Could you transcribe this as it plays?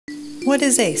What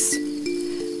is ACE?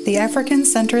 The African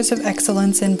Centers of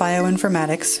Excellence in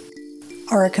Bioinformatics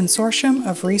are a consortium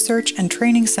of research and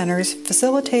training centers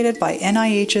facilitated by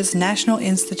NIH's National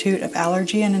Institute of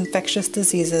Allergy and Infectious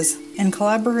Diseases in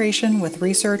collaboration with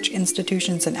research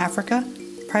institutions in Africa,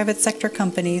 private sector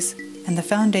companies, and the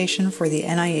Foundation for the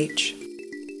NIH.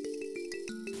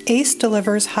 ACE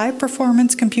delivers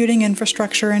high-performance computing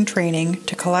infrastructure and training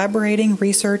to collaborating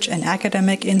research and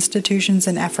academic institutions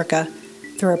in Africa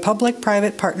through a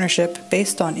public-private partnership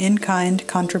based on in-kind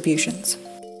contributions.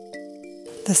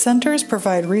 The centers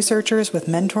provide researchers with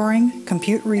mentoring,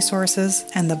 compute resources,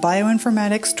 and the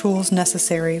bioinformatics tools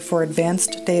necessary for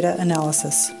advanced data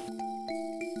analysis.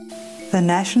 The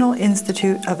National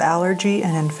Institute of Allergy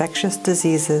and Infectious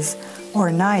Diseases, or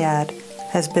NIAID,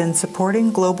 has been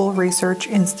supporting global research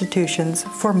institutions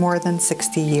for more than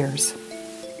 60 years.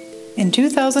 In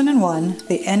 2001,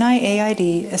 the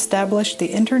NIAID established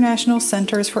the International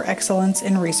Centers for Excellence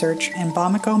in Research in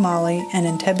Bamako, Mali, and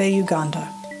Entebbe, Uganda.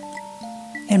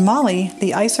 In Mali,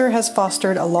 the ICER has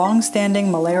fostered a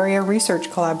long-standing malaria research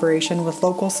collaboration with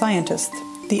local scientists.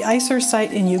 The ICER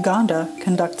site in Uganda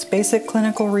conducts basic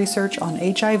clinical research on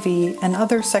HIV and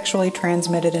other sexually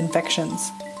transmitted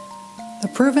infections. The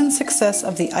proven success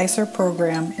of the ICER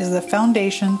program is the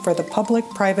foundation for the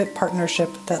public-private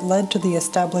partnership that led to the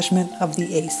establishment of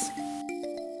the ACE.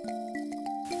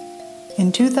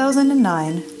 In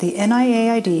 2009, the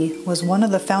NIAID was one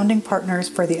of the founding partners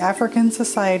for the African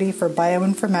Society for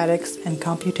Bioinformatics and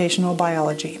Computational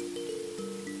Biology.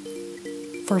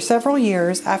 For several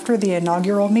years after the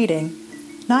inaugural meeting,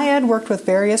 NIAID worked with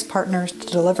various partners to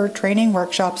deliver training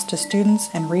workshops to students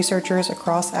and researchers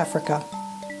across Africa.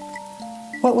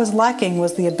 What was lacking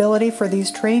was the ability for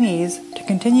these trainees to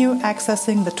continue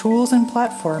accessing the tools and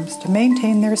platforms to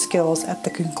maintain their skills at the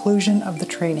conclusion of the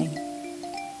training.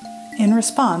 In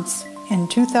response, in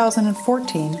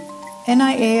 2014,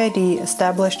 NIAID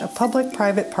established a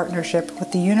public-private partnership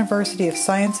with the University of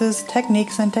Sciences,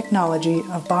 Techniques and Technology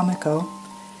of Bamako,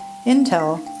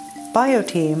 Intel,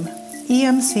 Bioteam,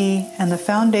 EMC, and the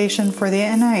Foundation for the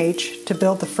NIH to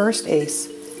build the first ACE,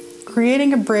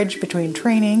 creating a bridge between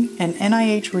training and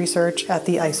NIH research at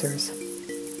the ICERs.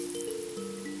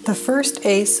 The first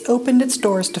ACE opened its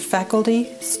doors to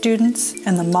faculty, students,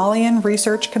 and the Malian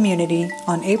research community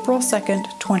on April 2,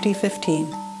 2015.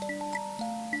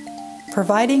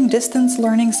 Providing distance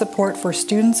learning support for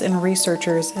students and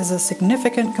researchers is a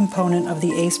significant component of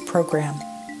the ACE program.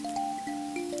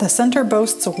 The center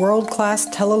boasts a world-class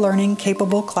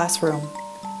telelearning-capable classroom.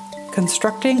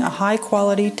 Constructing a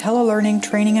high-quality telelearning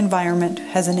training environment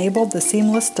has enabled the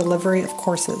seamless delivery of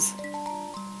courses.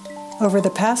 Over the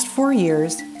past 4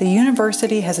 years, the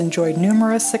university has enjoyed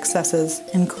numerous successes,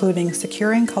 including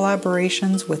securing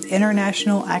collaborations with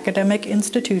international academic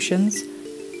institutions,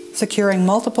 securing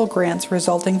multiple grants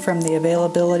resulting from the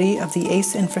availability of the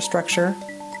ACE infrastructure,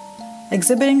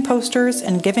 exhibiting posters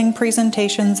and giving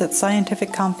presentations at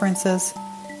scientific conferences,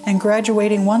 and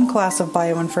graduating one class of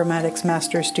bioinformatics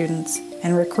master's students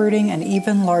and recruiting an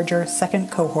even larger second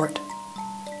cohort.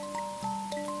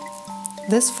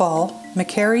 This fall,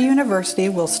 Makerere University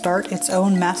will start its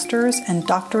own master's and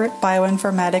doctorate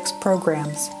bioinformatics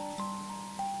programs.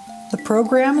 The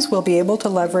programs will be able to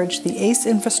leverage the ACE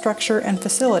infrastructure and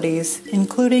facilities,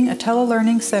 including a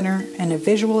telelearning center and a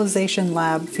visualization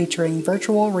lab featuring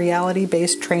virtual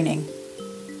reality-based training.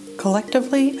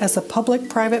 Collectively, as a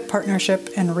public-private partnership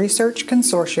and research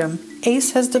consortium,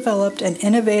 ACE has developed an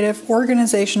innovative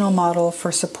organizational model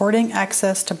for supporting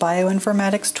access to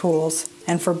bioinformatics tools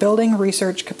and for building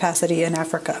research capacity in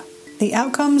Africa. The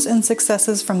outcomes and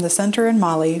successes from the center in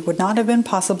Mali would not have been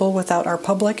possible without our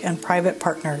public and private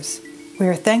partners. We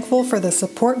are thankful for the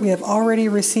support we have already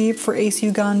received for ACE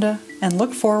Uganda and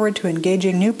look forward to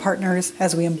engaging new partners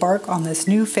as we embark on this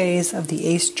new phase of the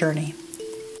ACE journey.